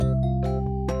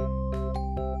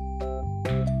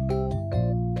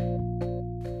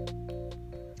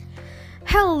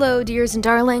Hello, dears and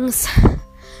darlings.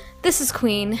 This is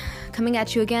Queen, coming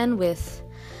at you again with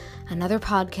another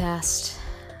podcast.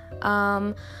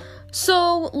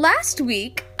 So last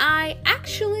week, I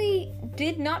actually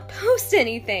did not post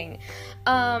anything.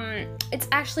 It's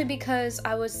actually because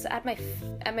I was at my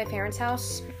parents'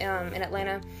 house, in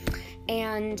Atlanta,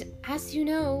 and as you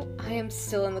know, I am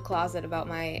still in the closet about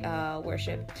my,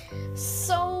 worship.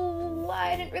 So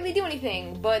I didn't really do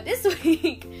anything, but this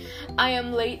week, I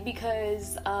am late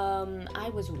because, I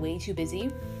was way too busy.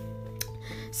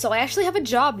 So I actually have a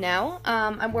job now.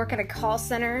 I work at a call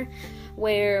center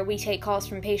where we take calls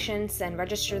from patients and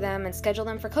register them and schedule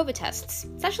them for COVID tests.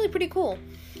 It's actually pretty cool.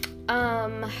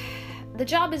 The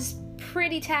job is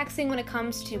pretty taxing when it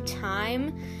comes to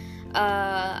time.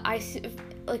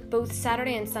 Like both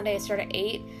Saturday and Sunday I start at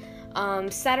 8.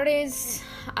 Saturdays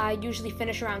I usually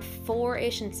finish around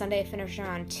 4-ish and Sunday I finish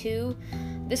around 2.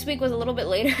 This week was a little bit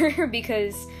later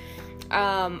because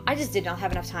I just did not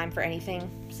have enough time for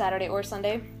anything Saturday or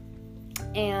Sunday.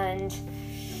 And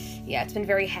yeah, it's been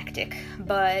very hectic.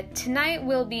 But tonight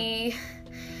will be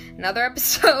another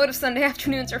episode of Sunday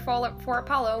Afternoons for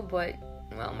Apollo, but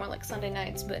well, more like Sunday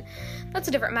nights, but that's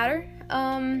a different matter.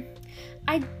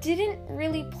 I didn't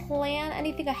really plan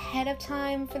anything ahead of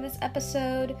time for this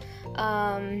episode.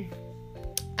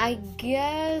 I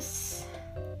guess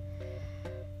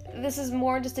this is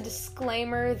more just a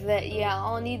disclaimer that, yeah,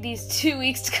 I'll need these 2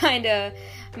 weeks to kind of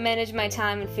manage my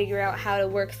time and figure out how to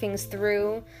work things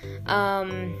through.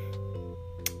 I'm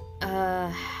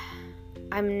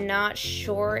not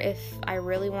sure if I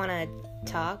really want to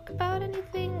talk about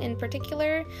anything in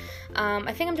particular.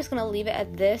 I think I'm just going to leave it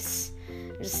at this.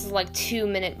 Just like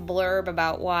 2-minute blurb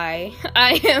about why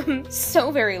I am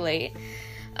so very late.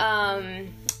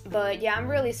 But yeah, I'm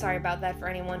really sorry about that for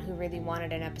anyone who really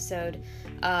wanted an episode.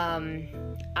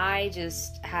 I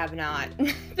just have not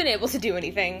been able to do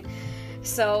anything.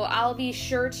 So I'll be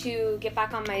sure to get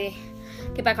back on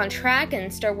track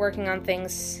and start working on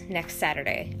things next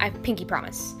Saturday. I pinky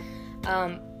promise.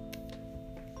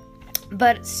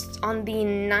 But on the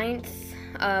 9th,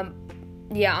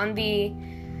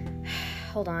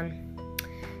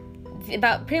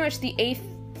 about pretty much the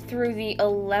 8th through the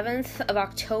 11th of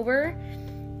October,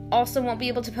 also won't be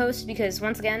able to post because,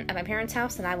 once again, at my parents'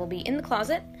 house, and I will be in the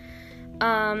closet.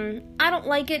 I don't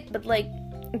like it, but,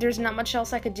 there's not much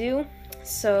else I could do,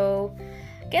 so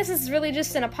I guess this is really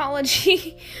just an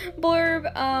apology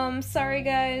blurb. Sorry,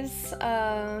 guys.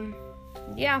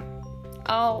 Yeah,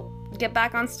 I'll get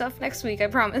back on stuff next week, I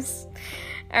promise.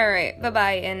 Alright,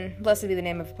 bye-bye, and blessed be the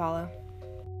name of Apollo.